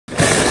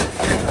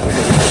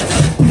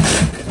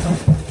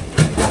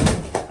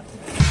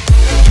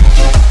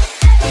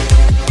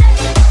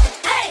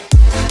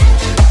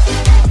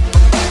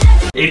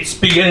It's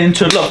beginning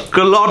to look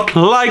a lot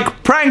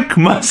like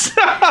Prankmas.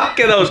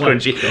 Okay, that was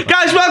cringy.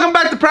 Guys, welcome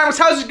back to Prankmas.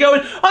 How's it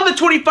going? On the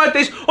 25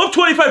 days of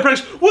 25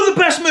 pranks with the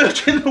best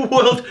merch in the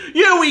world.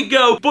 Here we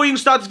go. Before you can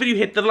start this video,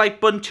 hit the like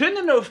button, turn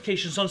the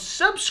notifications on,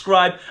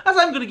 subscribe, as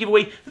I'm going to give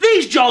away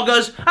these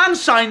joggers and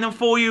sign them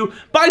for you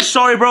by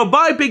Sorry Bro,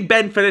 by Big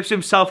Ben Phillips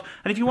himself.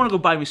 And if you want to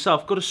go buy them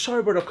yourself, go to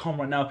sorrybro.com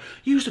right now.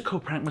 Use the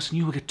code Prankmas and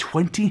you will get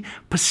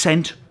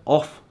 20%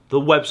 off the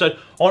website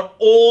on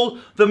all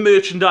the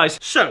merchandise.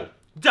 So,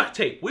 duct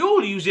tape, we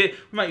all use it.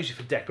 We might use it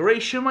for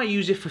decoration, we might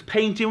use it for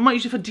painting, we might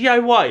use it for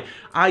DIY.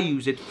 I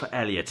use it for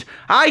Elliot.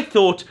 I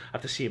thought,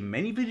 after seeing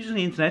many videos on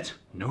the internet,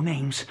 no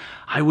names,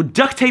 I would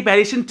duct tape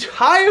Elliot's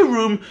entire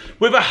room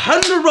with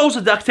 100 rolls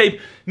of duct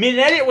tape. Me and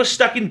Elliot was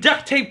stuck in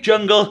duct tape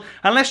jungle,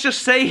 and let's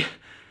just say,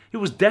 it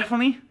was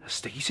definitely a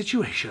sticky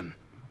situation.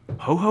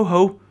 Ho ho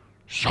ho,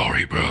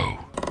 sorry bro.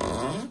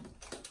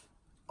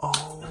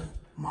 Oh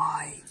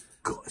my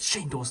god,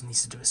 Shane Dawson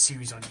needs to do a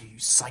series on you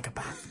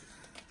psychopath.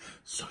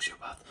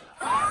 Sociopath.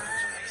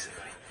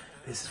 Basically,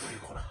 this is where you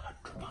got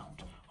 £100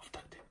 of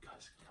duct tape,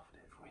 guys. Covered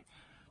it for me.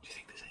 Do you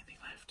think there's anything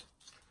left?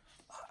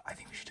 I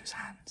think we should do his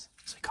hands,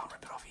 so he can't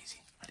rip it off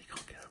easy. And he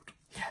can't get out.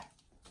 Yeah.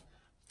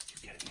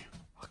 You get it, you.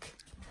 Okay.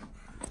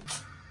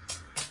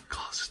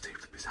 Carl's just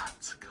taped up his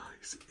hands,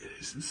 guys. It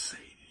is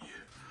insane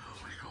here. Oh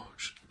my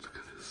gosh, look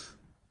at this.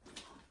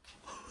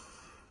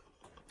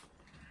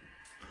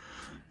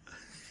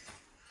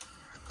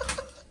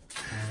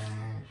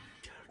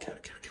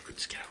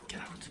 Get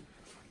out.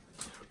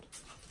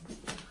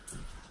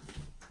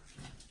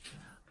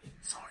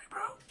 Sorry, bro.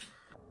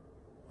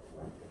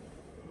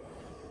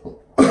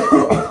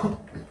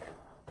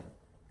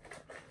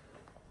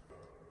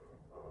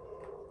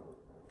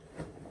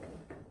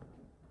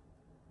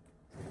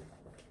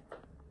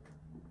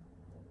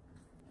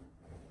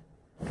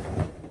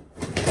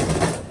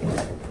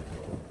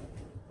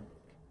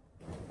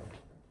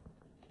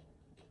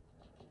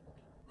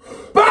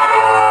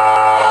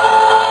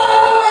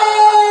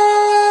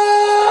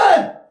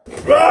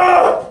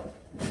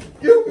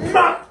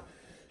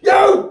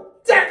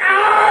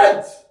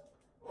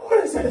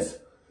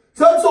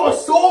 Some sort of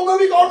song have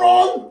we gone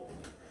wrong?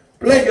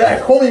 Blink there,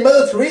 call me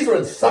Mother Teresa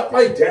and suck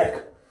my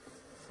dick.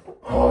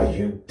 Oh,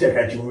 you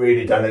dickhead, you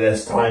really done it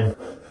this time.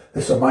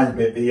 This reminds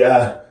me of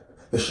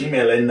the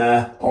shemale in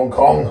Hong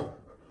Kong.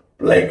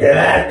 Blinking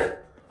heck,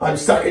 I'm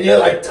sucking you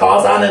like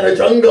Tarzan in the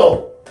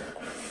jungle.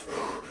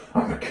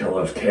 I'm gonna kill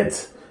those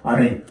kids.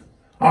 I'm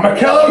gonna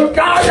kill them.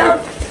 God, no!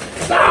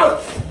 No!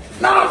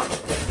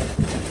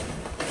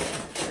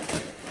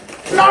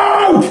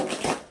 No!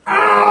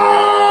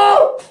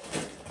 Ow!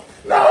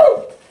 No!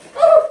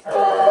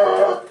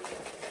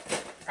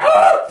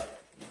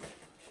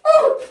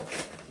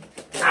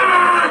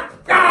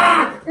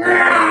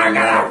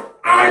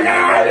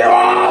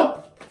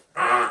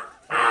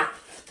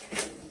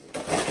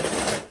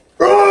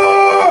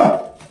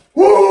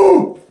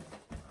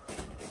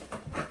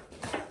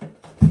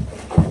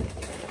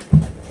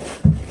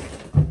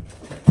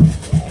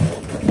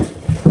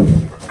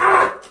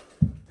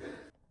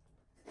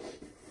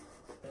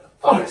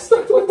 I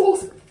stuck to my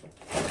balls.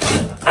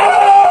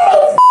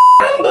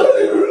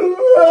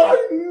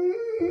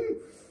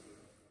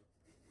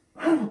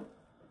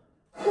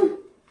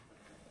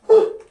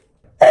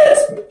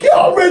 It's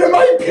got rid of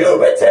my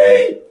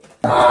puberty!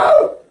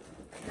 Oh!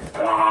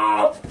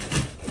 Oh!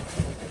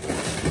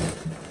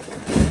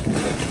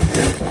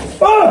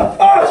 Oh!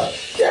 Oh,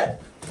 shit!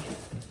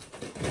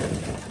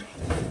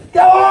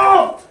 Go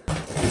off!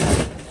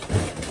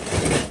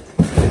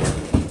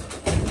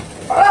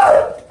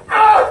 Ah!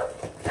 Ah!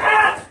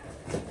 Ah!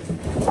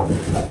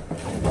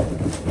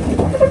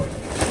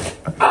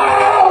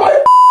 Ah! My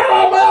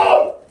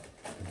arm!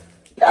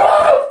 Get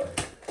off!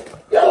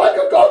 You're like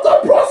a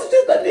goddamn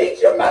prostitute that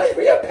needs your money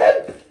for your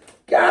pimp!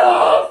 Get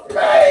off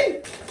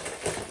me!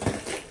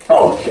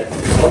 Oh shit!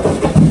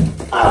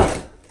 Ah!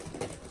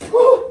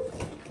 Oh!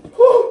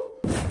 Oh!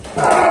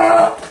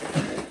 Ah!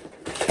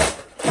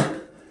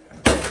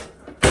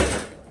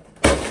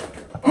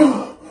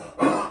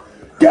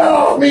 Get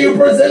off me, you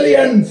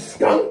Brazilian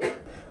skunk!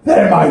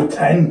 They're my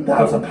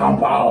 £10,000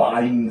 bar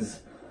lines!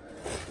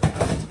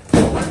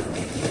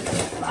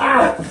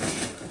 Ah!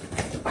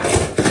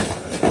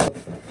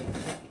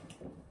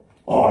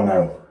 Oh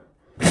no.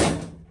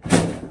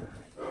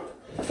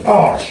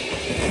 Oh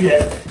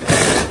shit.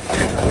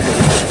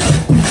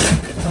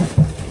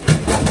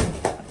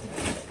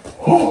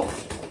 Oh.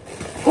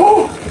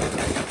 Oh.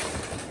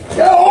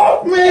 Get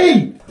off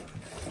me!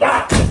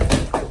 Ah.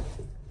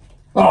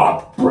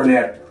 Oh,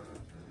 brilliant.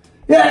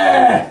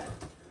 Yeah!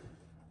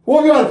 What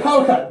have you got, a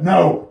power cut?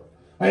 No.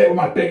 I hit it with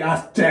my big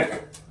ass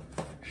dick.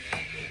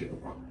 Shit.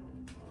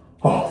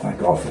 Oh, thank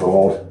God for the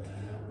Lord.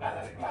 I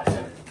love you, lads.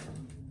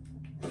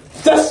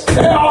 Just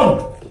stay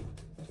on!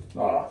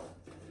 Oh,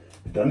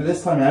 you've done it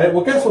this time, Elliot.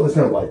 Well, guess what? There's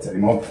no lights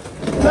anymore.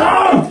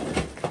 No!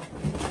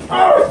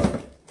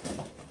 Oh,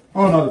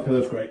 no, the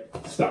pillow's great.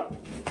 Stop.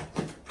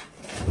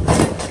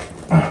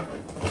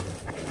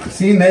 I've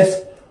seen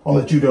this on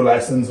the judo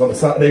lessons on a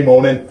Saturday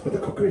morning with the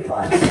cookery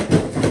class.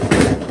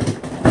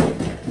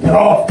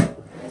 No.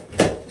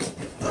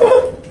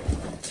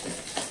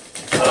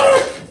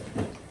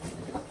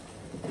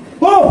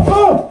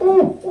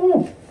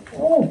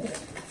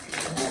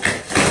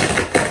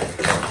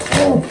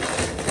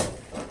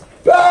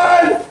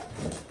 Ben!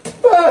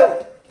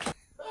 Ben!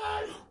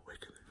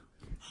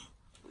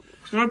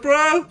 Sorry,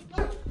 bro.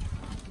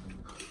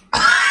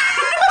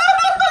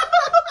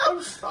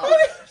 I'm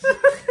sorry.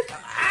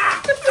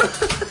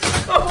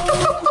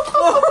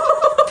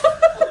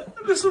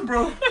 Listen,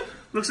 bro.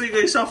 Looks like you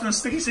got yourself in a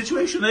sticky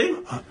situation, eh?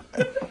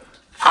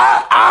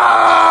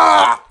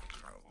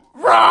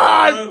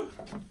 Run!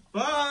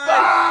 Bye.